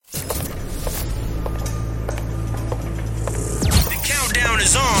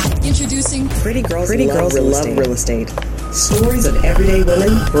Introducing Pretty Girls Love Real Estate. Stories of everyday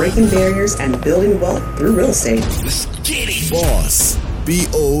women breaking barriers and building wealth through real estate. Let's get it. Boss.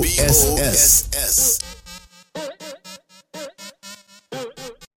 BOSS.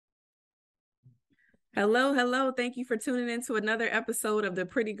 Hello. Thank you for tuning in to another episode of the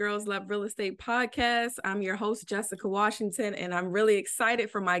Pretty Girls Love Real Estate podcast. I'm your host, Jessica Washington, and I'm really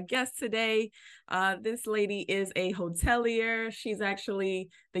excited for my guest today. This lady is a hotelier. She's actually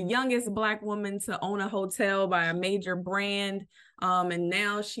the youngest Black woman to own a hotel by a major brand. And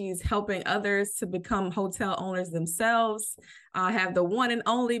now she's helping others to become hotel owners themselves. I have the one and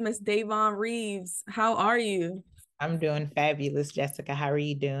only Miss Davon Reeves. How are you? I'm doing fabulous, Jessica. How are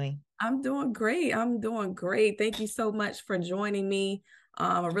you doing? I'm doing great. Thank you so much for joining me.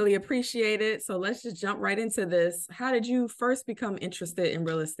 I really appreciate it. So let's just jump right into this. How did you first become interested in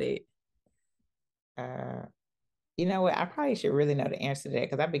real estate? You know what? I probably should really know the answer to that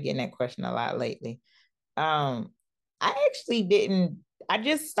because I've been getting that question a lot lately. I actually didn't. I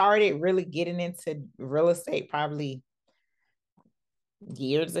just started really getting into real estate probably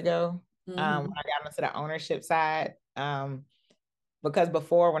years ago. When I got into the ownership side. Because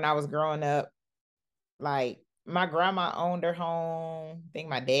before, when I was growing up, like my grandma owned her home, I think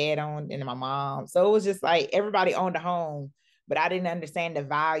my dad owned, and my mom. So it was just like everybody owned a home, but I didn't understand the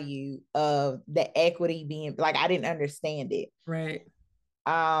value of the equity being, like, I didn't understand it. Right.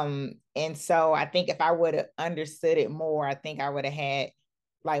 And so I think if I would have understood it more, I think I would have had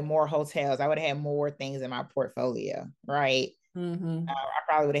like more hotels. I would have had more things in my portfolio, right? I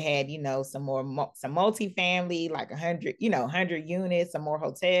probably would have had, some multifamily, like 100 units, some more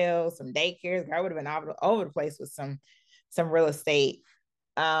hotels, some daycares. I would have been all over the place with some real estate.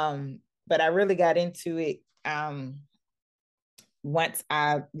 But I really got into it once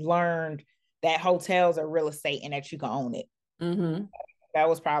I learned that hotels are real estate and that you can own it. That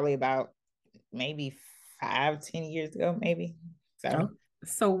was probably about maybe 5-10 years ago, maybe.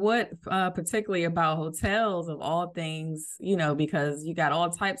 So what particularly about hotels of all things, because you got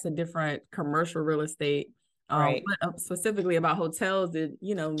all types of different commercial real estate, right? What specifically about hotels did,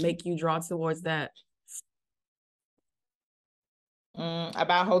 make you draw towards that?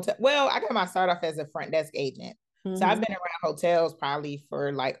 About hotel. Well, I got my start off as a front desk agent. So I've been around hotels probably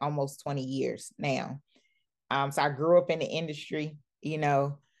for like almost 20 years now. So I grew up in the industry,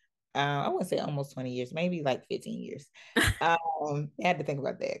 I wouldn't say almost 20 years, maybe like 15 years. I had to think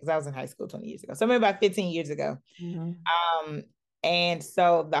about that because I was in high school 20 years ago. So maybe about 15 years ago. And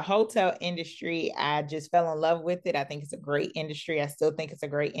so the hotel industry, I just fell in love with it. I think it's a great industry. I still think it's a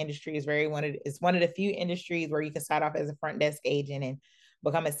great industry. It's one of the few industries where you can start off as a front desk agent and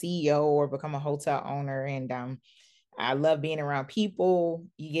become a CEO or become a hotel owner. And I love being around people.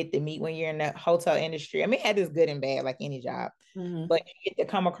 You get to meet when you're in the hotel industry. I mean, it had this good and bad, like any job, but you get to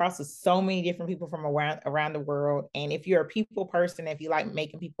come across with so many different people from around the world. And if you're a people person, if you like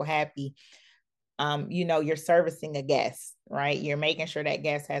making people happy, you're servicing a guest, right? You're making sure that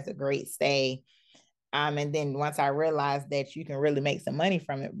guest has a great stay. And then once I realized that you can really make some money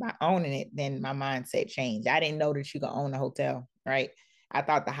from it by owning it, then my mindset changed. I didn't know that you could own a hotel, right? I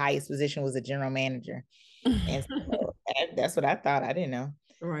thought the highest position was a general manager. And so that's what I thought. I didn't know.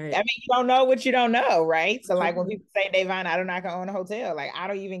 Right. I mean, you don't know what you don't know, right? So like when people say, Davon, I don't know I can own a hotel, like I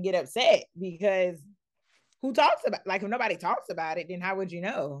don't even get upset because who talks about, like if nobody talks about it, then how would you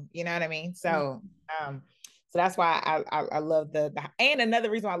know? You know what I mean? So so that's why I love the and another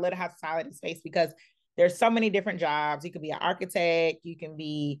reason why I love the hospitality space, because there's so many different jobs. You could be an architect, you can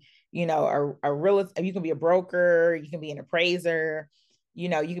be, a realist, you can be a broker, you can be an appraiser. You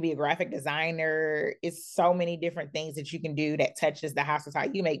can be a graphic designer. It's so many different things that you can do that touches the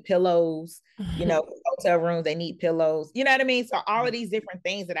hospitality. You make pillows, hotel rooms, they need pillows. You know what I mean? So all of these different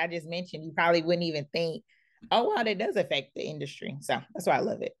things that I just mentioned, you probably wouldn't even think, oh, wow, that does affect the industry. So that's why I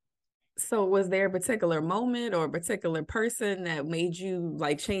love it. So was there a particular moment or a particular person that made you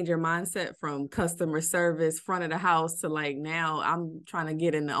like change your mindset from customer service, front of the house to like, now I'm trying to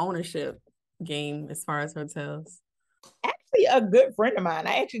get in the ownership game as far as hotels? Actually, a good friend of mine,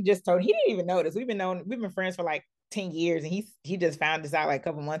 I actually just told, he didn't even know this. We've been friends for like 10 years and he just found this out like a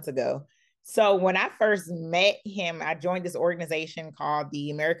couple months ago. So when I first met him, I joined this organization called the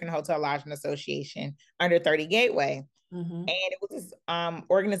American Hotel Lodging Association under 30 Gateway. And it was this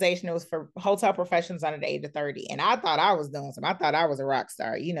organization that was for hotel professionals under the age of 30. And I thought I was doing something. I thought I was a rock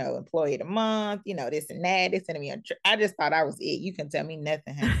star, employee of the month, this and that. They sending me I just thought I was it. You can tell me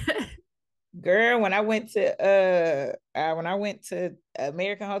nothing. Girl, when I went to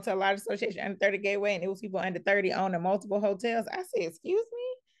American Hotel Lodge Association under 30 Gateway, and it was people under 30 owning multiple hotels, I said, excuse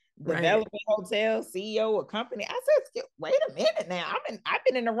me? developing hotel, CEO of company. I said, wait a minute now. I've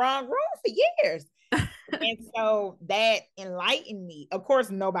been in the wrong room for years. And so that enlightened me. Of course,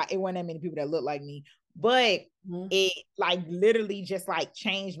 it wasn't that many people that looked like me, but it like literally just like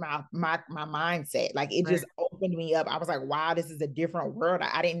changed my mindset. Like it just opened me up. I was like, wow, this is a different world.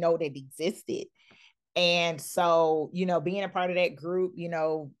 I didn't know that existed. And so, you know, being a part of that group, you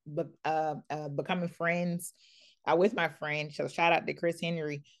know, becoming friends with my friend. So shout out to Chris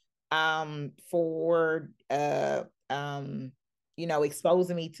Henry for you know,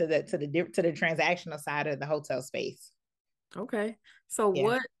 exposing me to the transactional side of the hotel space. Okay. So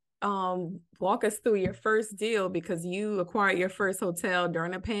what walk us through your first deal, because you acquired your first hotel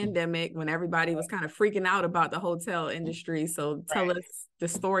during a pandemic when everybody was kind of freaking out about the hotel industry. So tell us the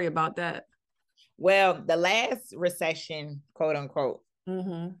story about that. Well, the last recession, quote unquote,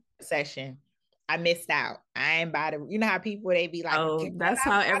 recession, I missed out. I ain't buy the, you know how people, they be like, oh, that's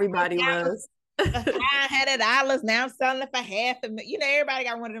how everybody was. $900. Now I'm selling it for $500,000. You know, everybody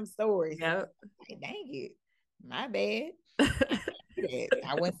got one of them stories. Yep. Like, dang it, my bad.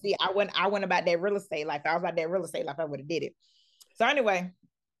 I went about that real estate life. I was about that real estate life. I would have did it. So anyway,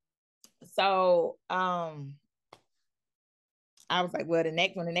 so I was like, well, the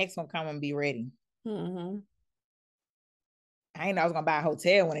next one come and be ready. I ain't know I was gonna buy a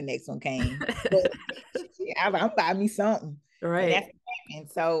hotel when the next one came. But I was like, I'm buying me something. Right. And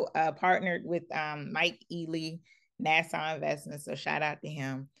so partnered with Mike Ely, Nassau Investments. So shout out to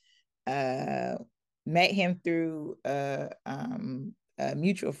him. Met him through a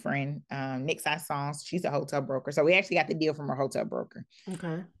mutual friend, Nick Sassons. She's a hotel broker. So we actually got the deal from a hotel broker.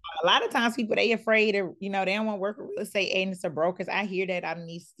 Okay. A lot of times people, they afraid of, you know, they don't want to work with real estate agents or brokers. I hear that out in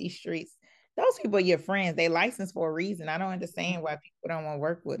these streets. Those people are your friends. They licensed for a reason. I don't understand why people don't want to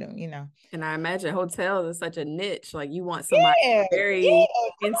work with them, you know. And I imagine hotels is such a niche. Like you want somebody very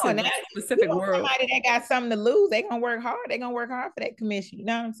into that specific world. Somebody that got something to lose, they're gonna work hard. They're gonna work hard for that commission. You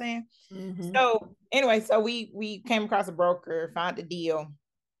know what I'm saying? So anyway, so we came across a broker, found the deal.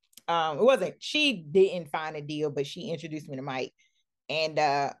 She didn't find a deal, but she introduced me to Mike. And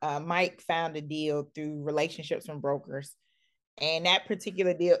Mike found a deal through relationships from brokers. And that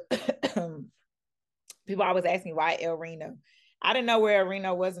particular deal, people always ask me why El Reno. I didn't know where El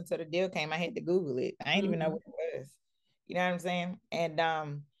Reno was until the deal came. I had to Google it. I didn't even know what it was. You know what I'm saying?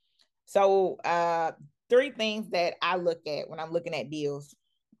 And so three things that I look at when I'm looking at deals.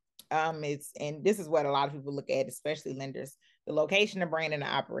 And this is what a lot of people look at, especially lenders: the location, the brand, and the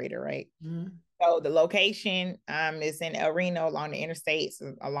operator, right? So the location is in El Reno along the interstates,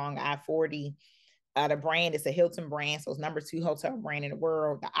 along I-40. The brand is a Hilton brand, so it's number 2 hotel brand in the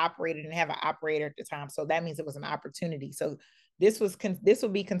world. The operator didn't have an operator at the time, so that means it was an opportunity. So this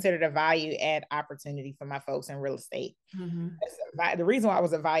would be considered a value add opportunity for my folks in real estate. The reason why it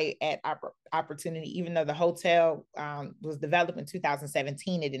was a value add opportunity, even though the hotel was developed in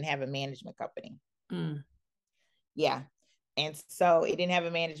 2017, it didn't have a management company. Yeah. And so it didn't have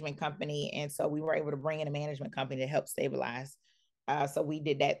a management company. And so we were able to bring in a management company to help stabilize. So we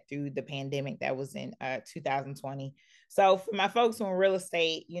did that through the pandemic. That was in 2020. So for my folks who are in real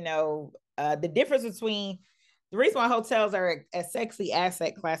estate, you know, the difference between the reason why hotels are a sexy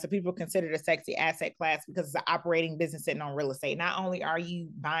asset class, or people consider it a sexy asset class, because it's an operating business sitting on real estate. Not only are you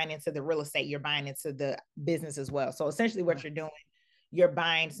buying into the real estate, you're buying into the business as well. So essentially what you're doing, you're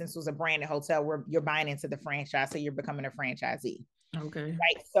buying, since it was a branded hotel, you're buying into the franchise. So you're becoming a franchisee. Okay.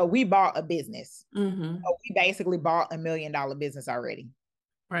 Right. So we bought a business. So we basically bought $1 million business already.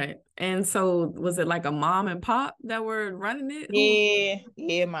 Right. And so was it like a mom and pop that were running it?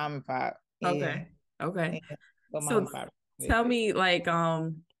 Yeah, mom and pop. Yeah. Okay. Yeah, so tell me, like,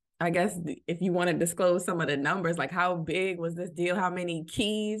 I guess if you want to disclose some of the numbers, like how big was this deal? How many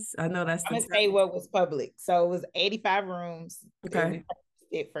keys? I know that's I'm gonna say what was public. So it was 85 rooms. Okay. We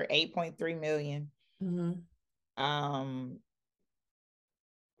purchased it for $8.3 million.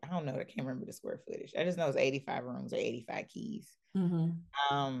 I don't know. I can't remember the square footage. I just know it's 85 rooms or 85 keys. The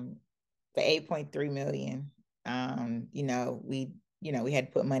 8.3 million. You know, we had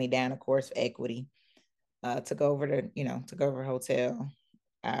to put money down, of course, for equity. Took over the hotel.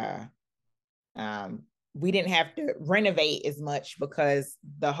 We didn't have to renovate as much because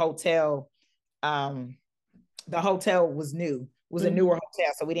the hotel was new. It was a newer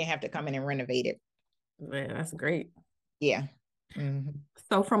hotel, so we didn't have to come in and renovate it. Man, that's great. Yeah.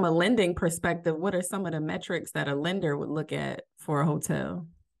 So from a lending perspective, what are some of the metrics that a lender would look at for a hotel?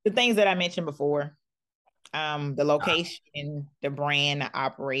 The things that I mentioned before, the location, the brand, the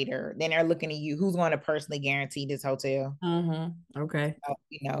operator. Then they're looking at you, who's going to personally guarantee this hotel. Okay.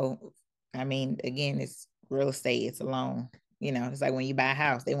 You know, I mean, again, it's real estate, it's a loan. It's like when you buy a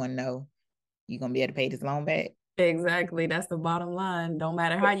house, they want to know you're going to be able to pay this loan back. Exactly. That's the bottom line. Don't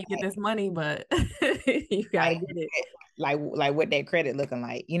matter how you get this money, but you got to get it. Like what that credit looking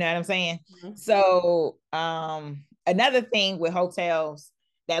like, you know what I'm saying? Mm-hmm. So another thing with hotels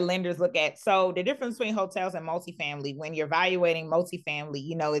that lenders look at, so the difference between hotels and multifamily, when you're evaluating multifamily,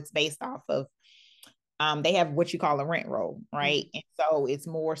 it's based off of they have what you call a rent roll, right? Mm-hmm. And so it's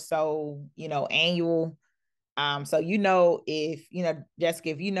more so, annual. So if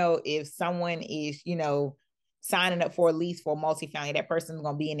Jessica, if someone is signing up for a lease for a multifamily, that person's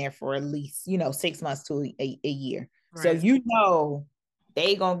going to be in there for at least 6 months to a year. Right. So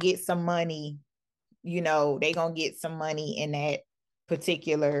they going to get some money. They going to get some money in that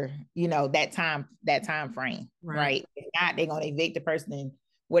particular that time frame, right? If not, they're going to evict the person, and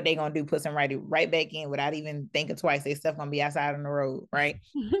what they going to do, put them right back in without even thinking twice. Their stuff going to be outside on the road, right?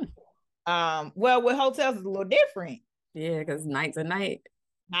 Well, with hotels it's a little different. Yeah, because night's a night.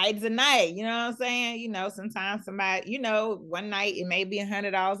 Night's a night, you know what I'm saying? Sometimes somebody, one night it may be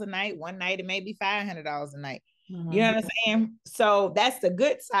 $100 a night, one night it may be $500 a night. Mm-hmm. You know what I'm saying? So that's the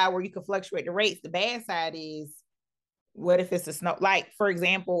good side where you can fluctuate the rates. The bad side is, what if it's a snow? Like, for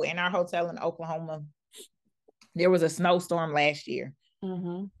example, in our hotel in Oklahoma, there was a snowstorm last year.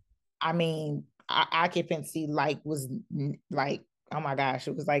 Mm-hmm. I mean, occupancy was like, oh my gosh,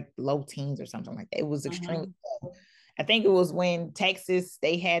 it was like low teens or something like that. It was extremely low. I think it was when Texas,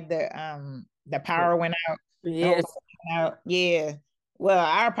 they had the power went out. Yeah. Yeah. Well,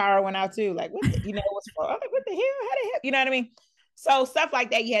 our power went out too. Like, what the hell? How the hell? You know what I mean? So stuff like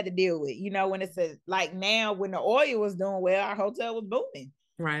that you had to deal with, when it's like now when the oil was doing well, our hotel was booming.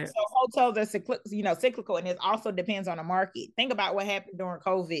 Right. So hotels are cyclical, and it also depends on the market. Think about what happened during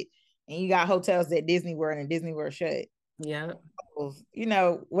COVID, and you got hotels at Disney World and Disney World shut. Yeah.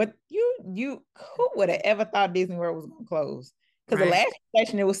 What who would have ever thought Disney World was going to close? Because the last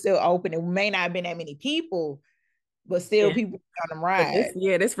session it was still open. It may not have been that many people, but still people on them ride.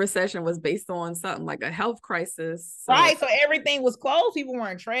 This recession was based on something like a health crisis. Right. So everything was closed. People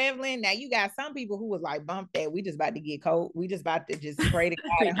weren't traveling. Now you got some people who was like, bump that. We just about to get cold. We just about to just pray to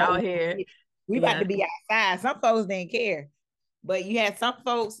God out here. We about to be outside. Some folks didn't care. But you had some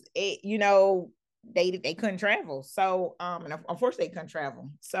folks, they couldn't travel. So and unfortunately they couldn't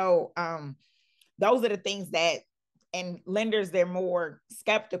travel. So those are the things that, and lenders, they're more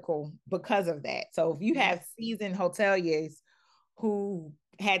skeptical because of that. So if you have seasoned hoteliers who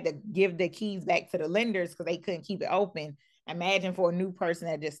had to give the keys back to the lenders because they couldn't keep it open, imagine for a new person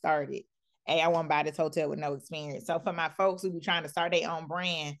that just started, hey, I want to buy this hotel with no experience. So for my folks who be trying to start their own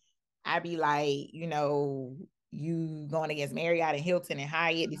brand, I'd be like, you going against Marriott and Hilton and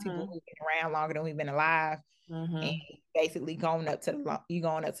Hyatt, these people who've been around longer than we've been alive, and basically going up to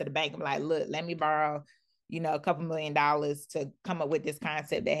the bank and be like, look, let me borrow, a couple $1 million to come up with this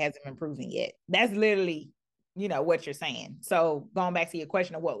concept that hasn't been proven yet. That's literally, what you're saying. So going back to your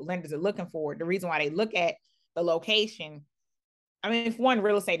question of what lenders are looking for, the reason why they look at the location, I mean, if one,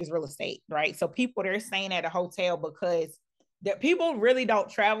 real estate is real estate, right? So people, they're staying at a hotel because that people really don't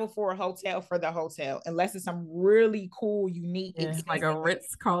travel for a hotel for the hotel unless it's some really cool, unique, like a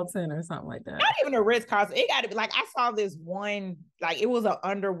Ritz-Carlton or something like that. Not even a Ritz-Carlton. It got to be like, I saw this one, like it was an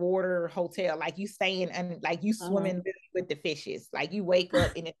underwater hotel, like you staying and like you swimming with the fishes, like you wake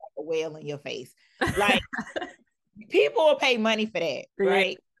up and it's like a whale in your face. Like people will pay money for that,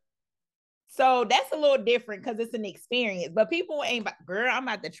 right? So that's a little different because it's an experience. But people ain't, girl, I'm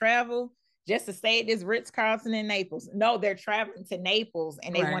about to travel just to stay at this Ritz-Carlton in Naples. No, they're traveling to Naples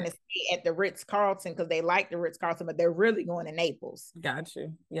and they want to stay at the Ritz-Carlton because they like the Ritz-Carlton, but they're really going to Naples. Got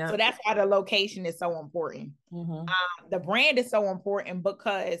you. Yeah. So that's why the location is so important. The brand is so important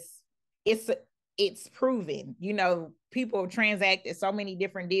because it's proven. People transacted so many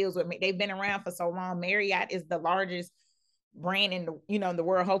different deals with me. They've been around for so long. Marriott is the largest brand in the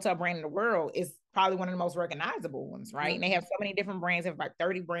world, hotel brand in the world. Is probably one of the most recognizable ones, right? And they have so many different brands. They have like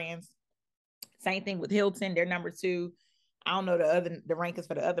 30 brands. Same thing with Hilton, they're number 2. I don't know the rankings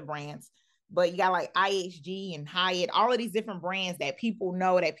for the other brands, but you got like IHG and Hyatt, all of these different brands that people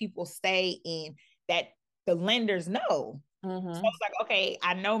know, that people stay in, that the lenders know. So it's like, okay,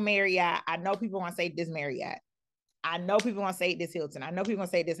 I know Marriott. I know people want to say this Marriott. I know people want to say this Hilton. I know people want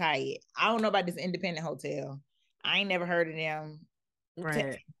to say this Hyatt. I don't know about this independent hotel. I ain't never heard of them.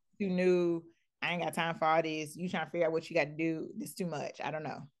 Right. Too new. I ain't got time for all this. You trying to figure out what you got to do. This too much. I don't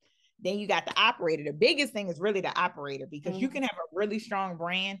know. Then you got the operator. The biggest thing is really the operator, because you can have a really strong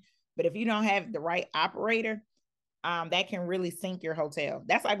brand, but if you don't have the right operator, that can really sink your hotel.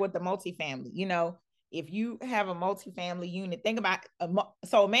 That's like with the multifamily. if you have a multifamily unit, think about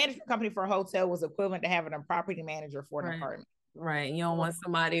so a management company for a hotel was equivalent to having a property manager for an apartment. Right. You don't want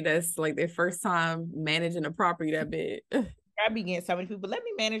somebody that's like their first time managing a property that big. I be getting so many people, let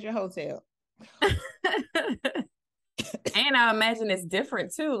me manage your hotel. And I imagine it's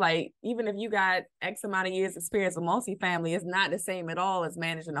different too. Like, even if you got X amount of years experience with multifamily, it's not the same at all as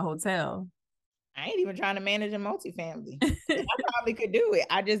managing a hotel. I ain't even trying to manage a multifamily. I probably could do it.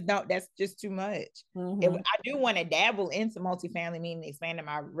 I just don't. That's just too much. I do want to dabble into multifamily, meaning expanding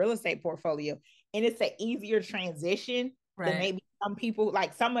my real estate portfolio. And it's an easier transition than maybe some people,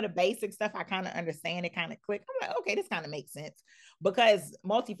 like some of the basic stuff I kind of understand. It kind of click. I'm like, okay, this kind of makes sense because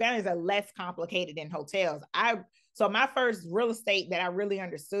multifamilies are less complicated than hotels. So my first real estate that I really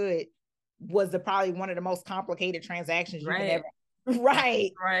understood was probably one of the most complicated transactions you can ever.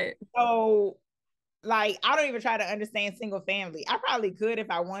 Right. So like, I don't even try to understand single family. I probably could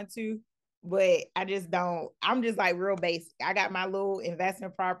if I want to, but I just don't. I'm just like real basic. I got my little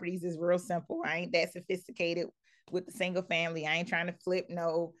investment properties. It's real simple. I ain't that sophisticated with the single family. I ain't trying to flip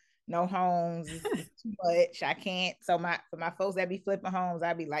no homes. It's too much. I can't. So for my folks that be flipping homes,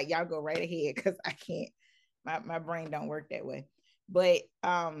 I'd be like, y'all go right ahead because I can't. My brain don't work that way. But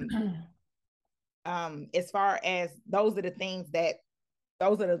as far as those are the things that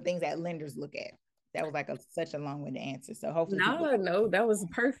lenders look at. That was like such a long-winded answer. So hopefully no, that was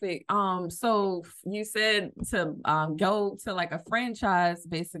perfect. So you said to go to like a franchise,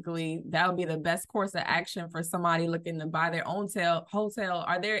 basically, that would be the best course of action for somebody looking to buy their own hotel.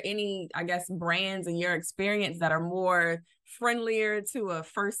 Are there any, I guess, brands in your experience that are more friendlier to a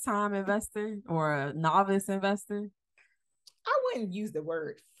first-time investor or a novice investor? I wouldn't use the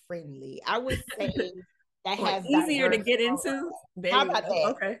word friendly. I would say that has easier to get into. How about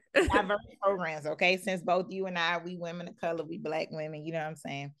that? Okay. Diverse programs. Okay. Since both you and I, we women of color, we Black women, you know what I'm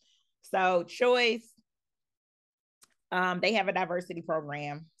saying? So Choice, they have a diversity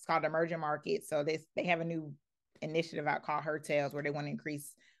program. It's called Emerging Markets. So they have a new initiative out called Hotels where they want to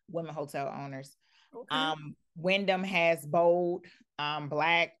increase women hotel owners. Okay. Wyndham has bold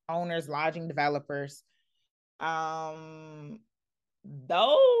Black owners, lodging developers. Though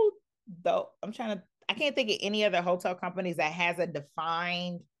I can't think of any other hotel companies that has a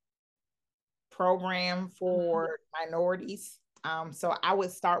defined program for minorities. So I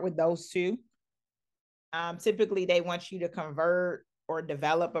would start with those two. Typically they want you to convert or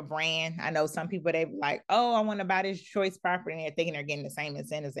develop a brand. I know some people, they like, oh, I want to buy this Choice property, and they're thinking they're getting the same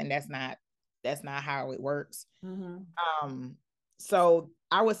incentives, and that's not how it works. So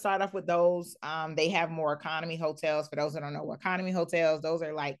I would start off with those. They have more economy hotels. For those that don't know what economy hotels, those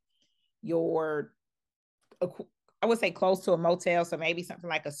are like I would say close to a motel. So maybe something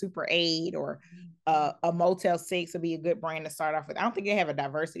like a Super 8 or a Motel 6 would be a good brand to start off with. I don't think they have a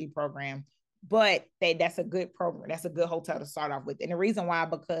diversity program, but that's a good program. That's a good hotel to start off with. And the reason why,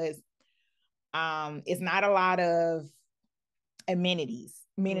 because it's not a lot of amenities,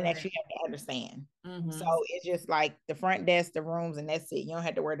 meaning that you have to understand. So it's just like the front desk, the rooms, and that's it. You don't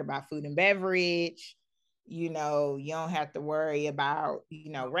have to worry about food and beverage. You don't have to worry about,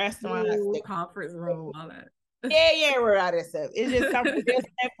 restaurants, the conference room, all that. We're out of stuff. It's just something just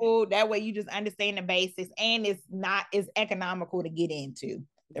simple. That way you just understand the basics, and it's economical to get into.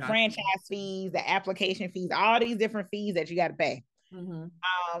 The franchise fees, the application fees, all these different fees that you got to pay.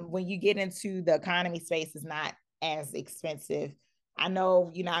 When you get into the economy space, it's not as expensive. I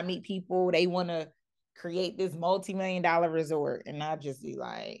know, I meet people, they want to create this multi-million-dollar resort, and I just be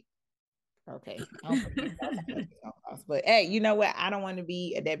like, okay. But hey, you know what? I don't want to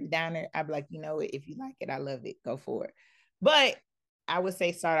be a Debbie Downer. I'd be like, if you like it, I love it. Go for it. But I would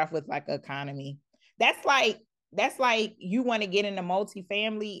say start off with like economy. That's like you want to get into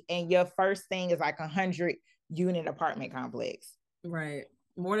multifamily, and your first thing is like 100-unit apartment complex. Right.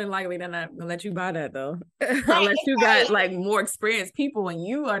 More than likely, they're not gonna let you buy that though, unless you got like more experienced people, and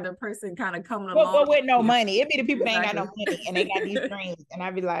you are the person kind of coming along with no money. It'd be the people that ain't got no money and they got these dreams, and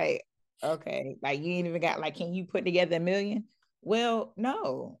I'd be like, okay, like you ain't even got, like, can you put together $1 million? Well,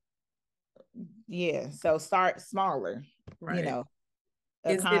 no. Yeah, so start smaller. Right.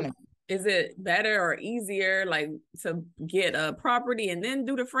 Economy. Is it better or easier, like, to get a property and then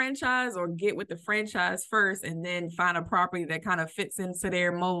do the franchise, or get with the franchise first and then find a property that kind of fits into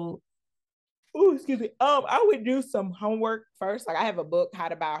their mold? Oh, excuse me. I would do some homework first. Like, I have a book, How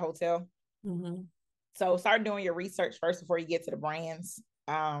to Buy a Hotel. So start doing your research first before you get to the brands,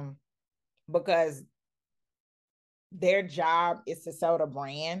 because their job is to sell the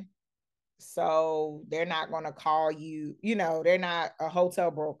brand. So they're not going to call you, they're not a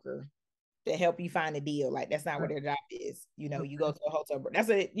hotel broker. to help you find a deal. Like that's not what their job is. You know, you go to a hotel. That's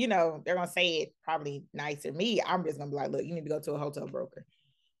a, you know, they're gonna say it probably nicer. Me, I'm just gonna be like, look, you need to go to a hotel broker.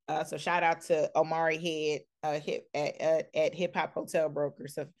 So shout out to Omari Head at Hip Hop Hotel Broker.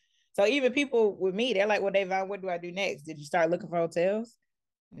 So even people with me, they're like, well, Davon, what do I do next? Did you start looking for hotels?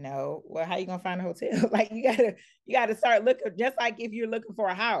 No. Well, how you gonna find a hotel? Like you gotta start looking, just like if you're looking for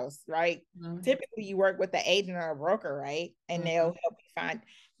a house, right? Mm-hmm. Typically you work with the agent or a broker, right? And they'll help you find.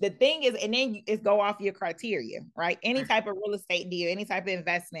 The thing is, and then it's go off your criteria, right? Any type of real estate deal, any type of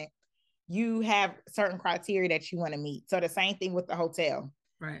investment, you have certain criteria that you want to meet. So the same thing with the hotel.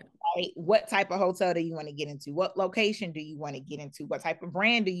 Right. What type of hotel do you want to get into? What location do you want to get into? What type of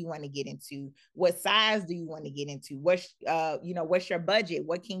brand do you want to get into? What size do you want to get into? What's your budget?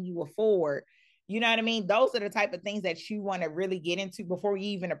 What can you afford? You know what I mean? Those are the type of things that you want to really get into before you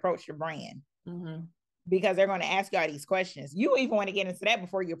even approach your brand. Mm-hmm. Because they're going to ask you all these questions. You even want to get into that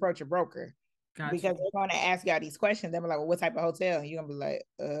before you approach a broker. Gotcha. Because they're going to ask you all these questions. They'll be like, well, what type of hotel? And you're going to be like,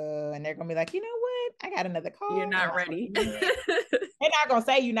 and they're going to be like, you know what? I got another call. You're not ready. They're not going to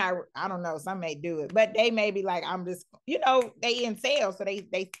say you're not, I don't know. Some may do it, but they may be like, I'm just, you know, they in sales. So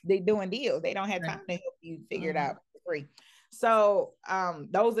they doing deals. They don't have time to help you figure it out for free. So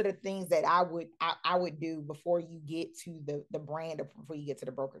those are the things that I would do before you get to the brand or before you get to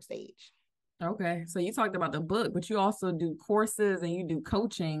the broker stage. Okay. So you talked about the book, but you also do courses and you do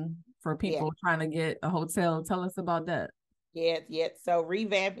coaching for people trying to get a hotel. Tell us about that. Yeah. So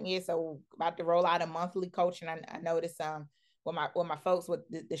revamping it. So about to roll out a monthly coaching. I noticed when my folks with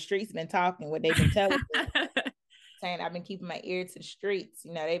the streets been talking, what they've been telling me, saying I've been keeping my ear to the streets.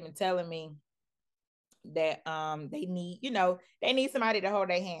 You know, they've been telling me that they need somebody to hold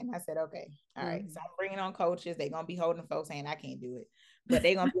their hand. I said, okay, all right. So I'm bringing on coaches. They're gonna be holding folks' hand. I can't do it, but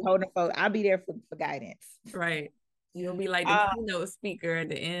they're gonna be holding folks. I'll be there for guidance. Right. You'll be like the keynote speaker at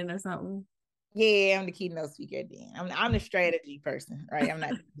the end or something. Yeah, I'm the keynote speaker at the end. I'm the strategy person, right? I'm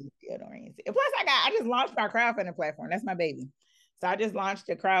not the field oriented. Plus, I just launched my crowdfunding platform. That's my baby. So I just launched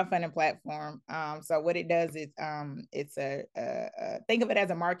a crowdfunding platform. So what it does is it's think of it as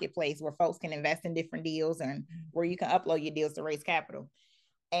a marketplace where folks can invest in different deals and where you can upload your deals to raise capital.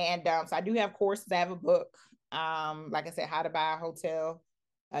 And so I do have courses. I have a book. Like I said, How to Buy a Hotel.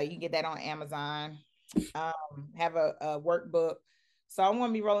 You can get that on Amazon. Have a workbook. So I'm going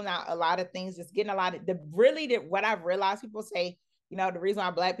to be rolling out a lot of things, just getting a lot of what I've realized. People say, you know, the reason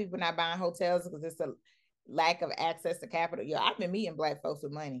why Black people not buying hotels is because it's a lack of access to capital. Yeah, I've been meeting Black folks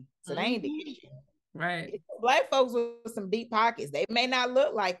with money, so they ain't the issue. Right. It's Black folks with some deep pockets. They may not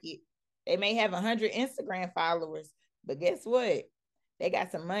look like it. They may have 100 Instagram followers, but guess what? They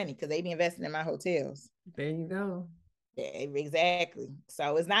got some money because they be investing in my hotels. There you go. Yeah, exactly.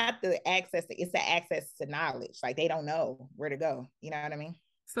 So it's not the access, it's the access to knowledge. Like they don't know where to go. You know what I mean?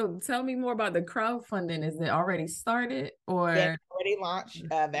 So tell me more about the crowdfunding. Is it already started or? Yeah, already launched.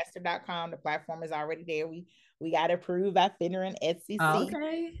 Vestor.com. The platform is already there. We got approved by FINRA and SEC.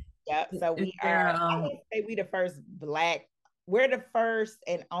 Okay. Yep. So we are. I would say we the first Black. We're the first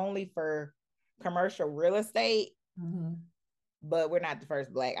and only for commercial real estate, but we're not the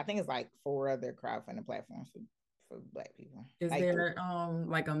first Black. I think it's like 4 other crowdfunding platforms for Black people. Is like there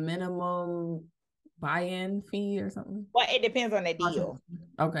like a minimum buy-in fee or something? Well, it depends on the deal.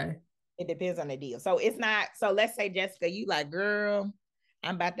 Okay. It depends on the deal. So it's not, so let's say, Jessica, you like, girl,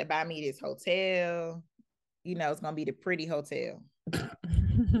 I'm about to buy me this hotel. You know, it's going to be the pretty hotel.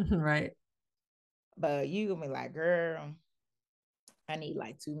 Right. But you going to be like, girl, I need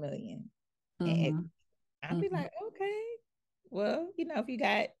like $2 million. And I'll be like, okay, well, you know, if you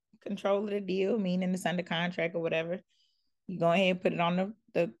got control of the deal, meaning it's under contract or whatever, you go ahead and put it on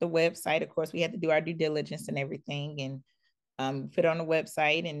the website. Of course, we have to do our due diligence and everything, and put it on the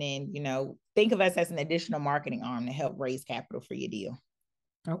website, and then, you know, think of us as an additional marketing arm to help raise capital for your deal.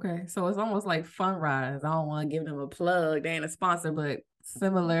 Okay, so it's almost like Fundrise. I don't want to give them a plug; they ain't a sponsor, but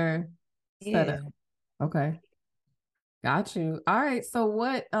similar setup. Okay, got you. All right. So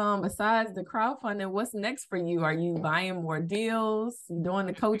what? Besides the crowdfunding, what's next for you? Are you buying more deals? You doing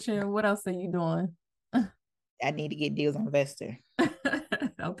the coaching? What else are you doing? I need to get deals on Vestor.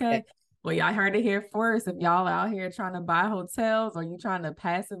 Okay. Well, y'all heard it here first. If y'all out here trying to buy hotels or you trying to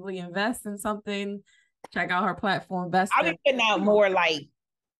passively invest in something, check out her platform, Vestor. I'll be putting out more like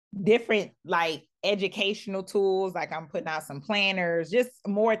different like educational tools. Like I'm putting out some planners, just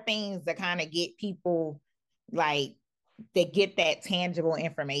more things to kind of get people like to get that tangible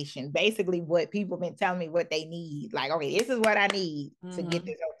information. Basically what people been telling me what they need. Like, okay, this is what I need to get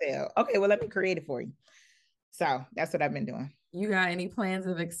this hotel. Okay, well, let me create it for you. So that's what I've been doing. You got any plans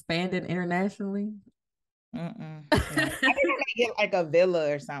of expanding internationally? I think I'm gonna get like a villa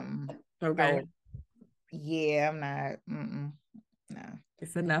or something. Okay. So, yeah, I'm not. No.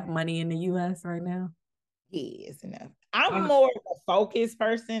 It's enough money in the US right now. Yeah, it's enough. I'm more of a focused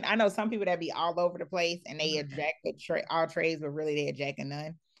person. I know some people that be all over the place and they eject all trades, but really they eject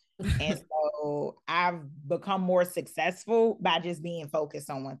none. And so I've become more successful by just being focused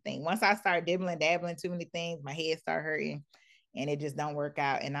on one thing. Once I start dibbling, dabbling too many things, my head start hurting and it just don't work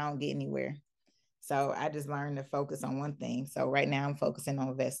out and I don't get anywhere. So I just learned to focus on one thing. So right now I'm focusing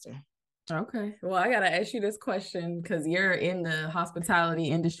on Vesta. Okay. Well, I gotta ask you this question because you're in the hospitality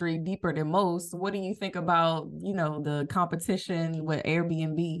industry deeper than most. What do you think about, the competition with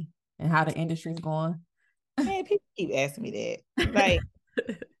Airbnb and how the industry's going? Man, people keep asking me that. Like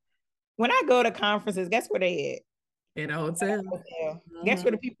when I go to conferences, guess where they at? In a hotel. Guess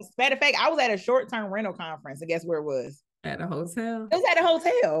where the people, matter of fact, I was at a short-term rental conference and guess where it was? At a hotel. It was at a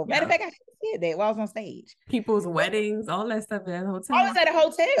hotel. Matter of Yeah. fact, I should have said that while I was on stage. People's weddings, all that stuff at a hotel. I was at a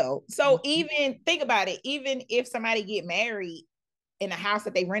hotel. So even think about it, even if somebody get married in a house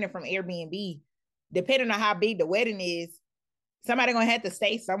that they rented from Airbnb, depending on how big the wedding is, somebody gonna have to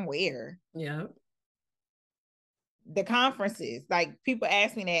stay somewhere. Yeah. The conferences, like people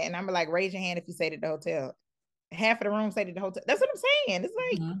ask me that, and I'm like, raise your hand if you stayed at the hotel. Half of the room stayed at the hotel. That's what I'm saying.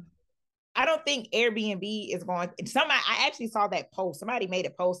 It's like I don't think Airbnb is going. I actually saw that post. Somebody made a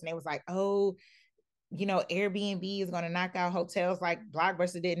post and it was like, oh, Airbnb is going to knock out hotels like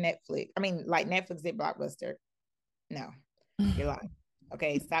Blockbuster did Netflix. I mean, like Netflix did Blockbuster. No, you're lying.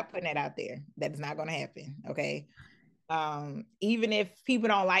 Okay, stop putting that out there. That is not going to happen. Okay. Even if people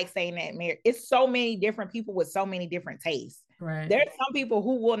don't like saying that, it's so many different people with so many different tastes. Right. There's some people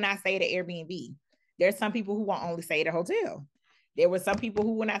who will not stay at Airbnb. There's some people who will only stay at a hotel. There were some people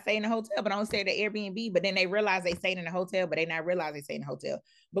who will not stay in a hotel, but only stay at the Airbnb. But then they realize they stayed in a hotel, but they not realize they stay in a hotel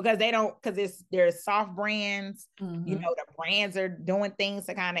because they don't, because there's soft brands. The brands are doing things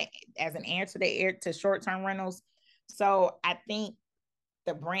to kind of as an answer to short-term rentals. So I think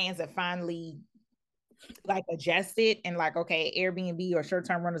the brands have finally like adjusted and like, okay, Airbnb or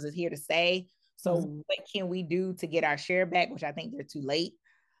short-term rentals is here to stay. So what can we do to get our share back? Which I think they're too late.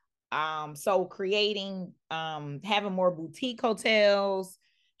 So creating, having more boutique hotels,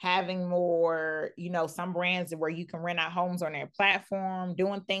 having more, some brands where you can rent out homes on their platform,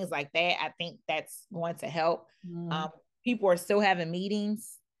 doing things like that. I think that's going to help. People are still having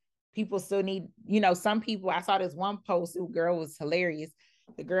meetings. People still need, some people, I saw this one post, the girl was hilarious.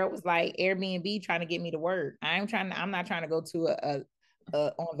 The girl was like, Airbnb trying to get me to work. I'm not trying to go to a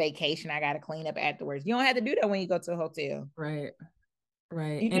on vacation. I got to clean up afterwards. You don't have to do that when you go to a hotel. Right.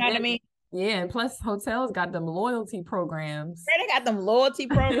 Right. You know what I mean? Yeah. And plus hotels got them loyalty programs. They got them loyalty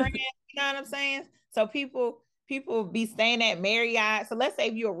programs. You know what I'm saying? So people be staying at Marriott. So let's say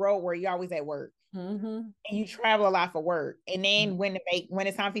if you're a road where you're always at work and you travel a lot for work. And then when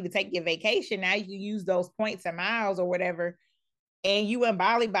it's time for you to take your vacation, now you can use those points and miles or whatever. And you in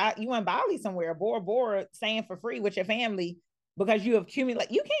Bali somewhere, Bora Bora, staying for free with your family because you accumulate.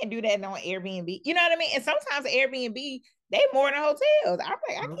 You can't do that on Airbnb. You know what I mean? And sometimes Airbnb, they more than hotels. I'm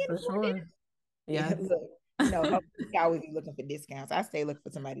like, I can't afford it. Yeah. Look, I always be looking for discounts. I stay looking for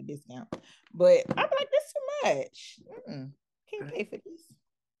somebody to discount. But I'm like, this too much. Can't pay for this.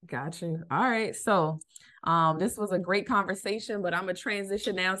 Got you. All right. So this was a great conversation, but I'm gonna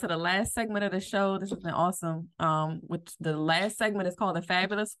transition now to the last segment of the show. This has been awesome. Which the last segment is called the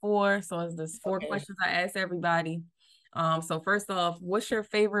Fabulous Four. So it's this 4 questions I ask everybody. So first off, what's your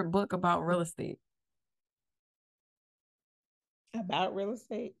favorite book about real estate? About real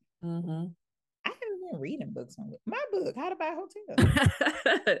estate? I haven't been reading books on it. My book, How to Buy a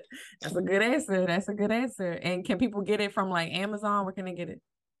Hotel. That's a good answer. That's a good answer. And can people get it from like Amazon? Where can they get it?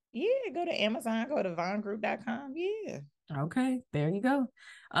 Yeah, go to Amazon, go to VonGroup.com. Yeah. Okay, there you go.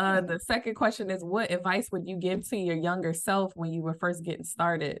 The second question is, what advice would you give to your younger self when you were first getting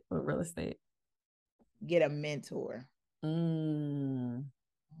started with real estate? Get a mentor. Absolutely.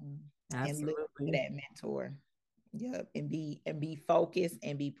 And look for that mentor. Yep. And be focused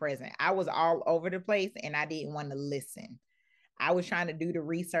and be present. I was all over the place and I didn't want to listen. I was trying to do the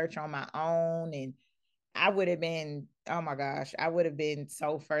research on my own and I would have been, oh my gosh, I would have been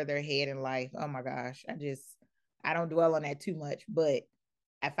so further ahead in life. Oh my gosh. I don't dwell on that too much, but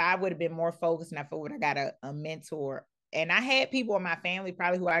if I would have been more focused and I would have got a mentor, and I had people in my family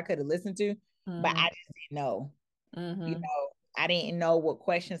probably who I could have listened to, but I just didn't know. I didn't know what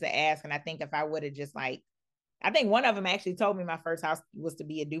questions to ask. And I think if I would have just I think one of them actually told me my first house was to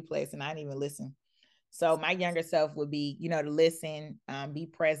be a duplex and I didn't even listen. So my younger self would be, to listen, be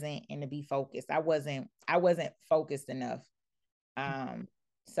present and to be focused. I wasn't focused enough.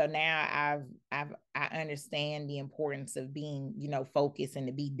 So now I understand the importance of being, focused and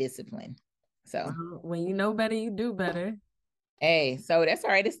to be disciplined. So when you know better, you do better. Hey, so that's all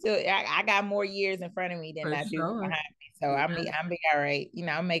right. It's still I got more years in front of me than I do behind me. So I'm be all right.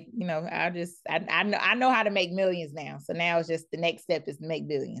 I know how to make millions now. So now it's just the next step is to make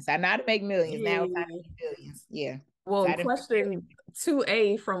billions. I know how to make millions. Now it's time to make billions. Yeah. Well, question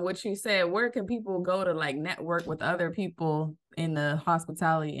 2A from what you said, where can people go to like network with other people in the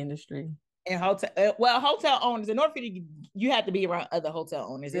hospitality industry? And hotel owners, in order for you have to be around other hotel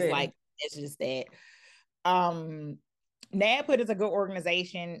owners. It's just that. NABHOOD is a good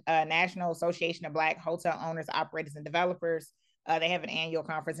organization, National Association of Black Hotel Owners, Operators, and Developers. They have an annual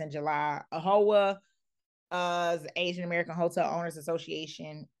conference in July. AHOA is the Asian American Hotel Owners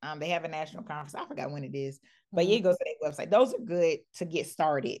Association. They have a national conference. I forgot when it is, but you go to their website. Those are good to get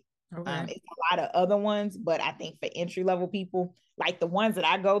started. Okay. It's a lot of other ones, but I think for entry level people, like the ones that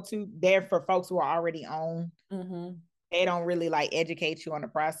I go to, they're for folks who are already on. Mm-hmm. They don't really like educate you on the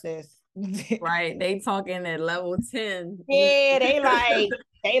process. Right, they talking at level 10. Yeah,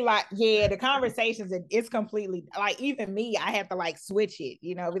 the conversations, it's completely like, even me, I have to like switch it,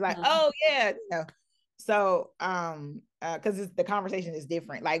 be like, oh yeah, so because the conversation is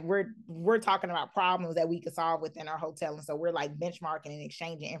different. Like we're talking about problems that we could solve within our hotel, and so we're like benchmarking and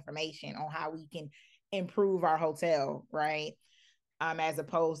exchanging information on how we can improve our hotel, right? As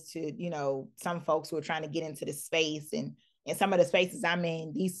opposed to some folks who are trying to get into the space, and some of the spaces I'm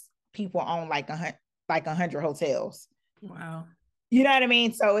in, these people own like 100 hotels. Wow. You know what I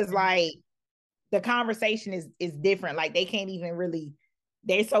mean? So it's like the conversation is different. Like they can't even really,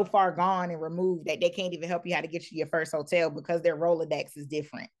 they're so far gone and removed that they can't even help you how to get you your first hotel because their Rolodex is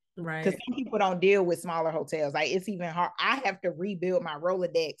different. Right. Because some people don't deal with smaller hotels. Like it's even hard. I have to rebuild my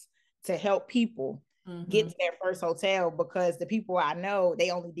Rolodex to help people get to their first hotel, because the people I know,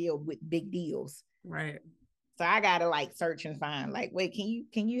 they only deal with big deals. Right. So I gotta like search and find, like, wait,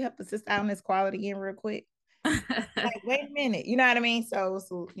 can you help assist out on this quality in real quick? Like, wait a minute, you know what I mean? So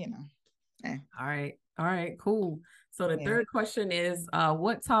All right, cool. So the third question is,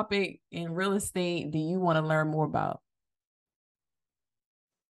 what topic in real estate do you want to learn more about?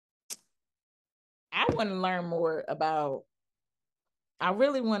 I want to learn more about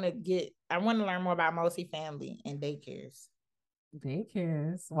multifamily and daycares.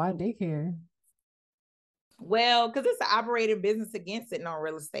 Daycares? Why daycare? Well, because it's an operating business against sitting on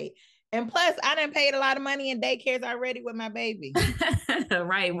real estate. And plus, I done paid a lot of money in daycares already with my baby.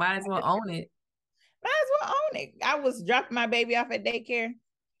 Right. Might as well own it. I was dropping my baby off at daycare.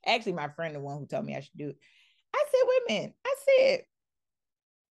 Actually, my friend, the one who told me I should do it. I said, wait a minute.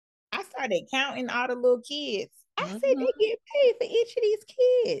 I started counting all the little kids. I said, they get paid for each of these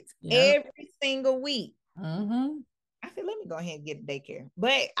kids every single week. I said, let me go ahead and get a daycare.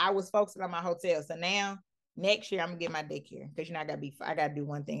 But I was focusing on my hotel. So now, next year, I'm gonna get my daycare, because I gotta do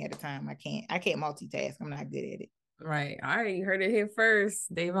one thing at a time. I can't multitask. I'm not good at it. Right. All right. You heard it here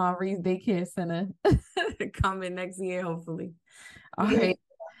first. Davon Reed's Daycare Center coming next year, hopefully. All right.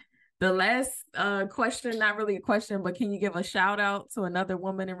 The last question, not really a question, but can you give a shout out to another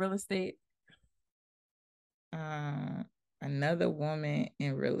woman in real estate? Another woman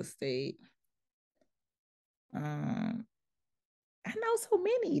in real estate. I know so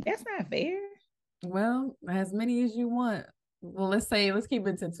many. That's not fair. Well, as many as you want. Well, let's keep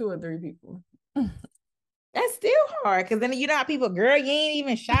it to 2 or 3 people. That's still hard, because then you know how people, girl, you ain't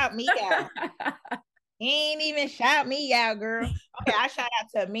even shout me out. You ain't even shout me out, girl. Okay, I shout out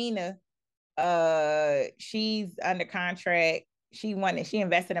to Amina. She's under contract. She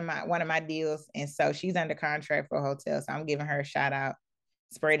invested in one of my deals, and so she's under contract for a hotel. So I'm giving her a shout out,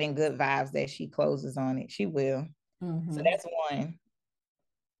 spreading good vibes that she closes on it. She will. So that's one.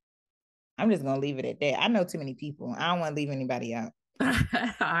 I'm just gonna leave it at that. I know too many people. I don't want to leave anybody out. All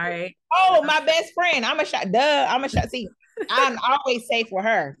right. Oh, my best friend. I'm a shot. See, I'm always safe with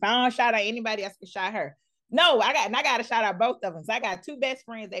her. If I don't shout out anybody else, can shout her. No, I got to shout out both of them. So I got 2 best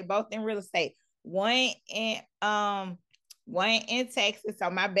friends. They both in real estate. One in Texas. So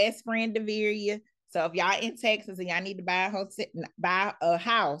my best friend Deveria. So if y'all in Texas and y'all need to buy a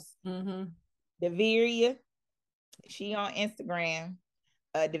house, Deveria, she on Instagram.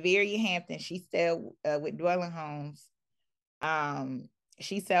 Deveria Hampton. She still with Dwelling Homes.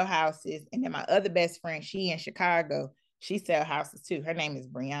 She sell houses. And then my other best friend, she in Chicago, she sell houses too. Her name is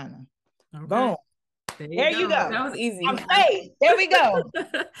Brianna. Okay. Boom. There you go. That was easy. I'm safe. There we go.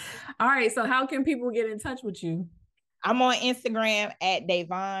 All right. So how can people get in touch with you? I'm on Instagram at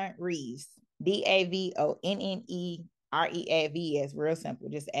Davon Reeves. DAVONNEREAVS. Real simple.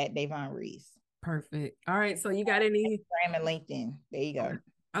 Just at Davon Reeves. Perfect. All right. So you got any Instagram and LinkedIn? There you go.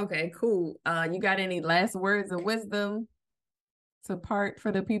 Okay, cool. You got any last words of wisdom to part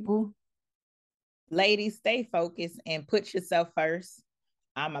for the people? Ladies, stay focused and put yourself first.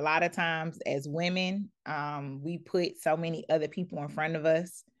 A lot of times as women, we put so many other people in front of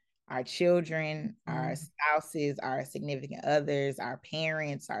us, our children, our spouses, our significant others, our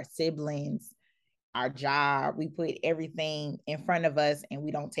parents, our siblings, our job. We put everything in front of us and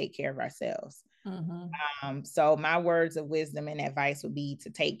we don't take care of ourselves. So my words of wisdom and advice would be to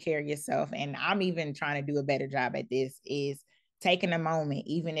take care of yourself. And I'm even trying to do a better job at this, is taking a moment,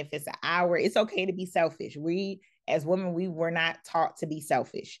 even if it's an hour. It's okay to be selfish. We as women, we were not taught to be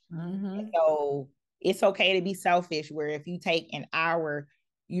selfish. So it's okay to be selfish, where if you take an hour,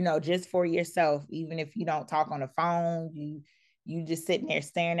 just for yourself, even if you don't talk on the phone, you just sitting there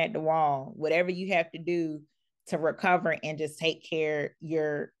staring at the wall, whatever you have to do to recover and just take care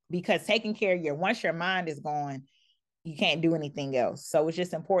because taking care of once your mind is gone, you can't do anything else. So it's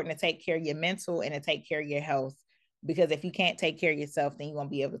just important to take care of your mental and to take care of your health, because if you can't take care of yourself, then you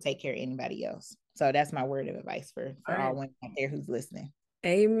won't be able to take care of anybody else. So that's my word of advice for all women out there who's listening.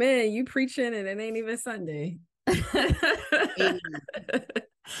 Amen. You preaching and it ain't even Sunday.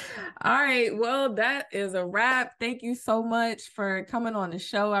 All right. Well, that is a wrap. Thank you so much for coming on the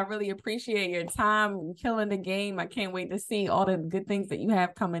show. I really appreciate your time. You're killing the game. I can't wait to see all the good things that you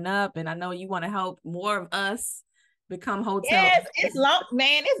have coming up. And I know you want to help more of us become hotel. Yes, it's long,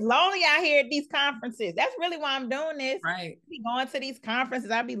 man. It's lonely out here at these conferences. That's really why I'm doing this. Right. I be going to these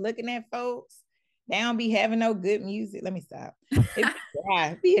conferences. I be looking at folks. They don't be having no good music. Let me stop.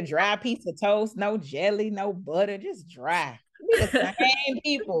 It be a dry piece of toast, no jelly, no butter, just dry. It be the same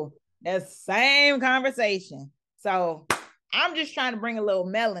people, the same conversation. So I'm just trying to bring a little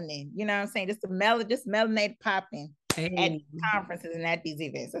melanin. You know what I'm saying? Just melanated popping at these conferences and at these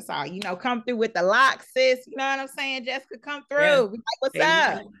events. That's all. Come through with the lock, sis. You know what I'm saying? Jessica, come through. Yeah. Like, what's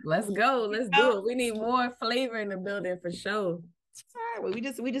up? Let's go. Let's do it. We need more flavor in the building for sure. All right. Well,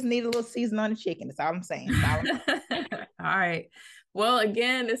 we just need a little season on the chicken. That's all I'm saying. All right. Well,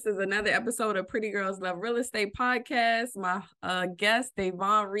 again, this is another episode of Pretty Girls Love Real Estate podcast. My guest,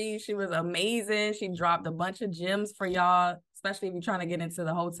 Davon Reed, she was amazing. She dropped a bunch of gems for y'all, especially if you're trying to get into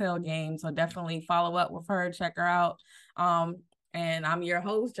the hotel game. So definitely follow up with her, check her out. And I'm your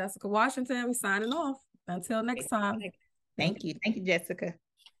host, Jessica Washington. We're signing off. Until next time. Thank you. Thank you, Jessica.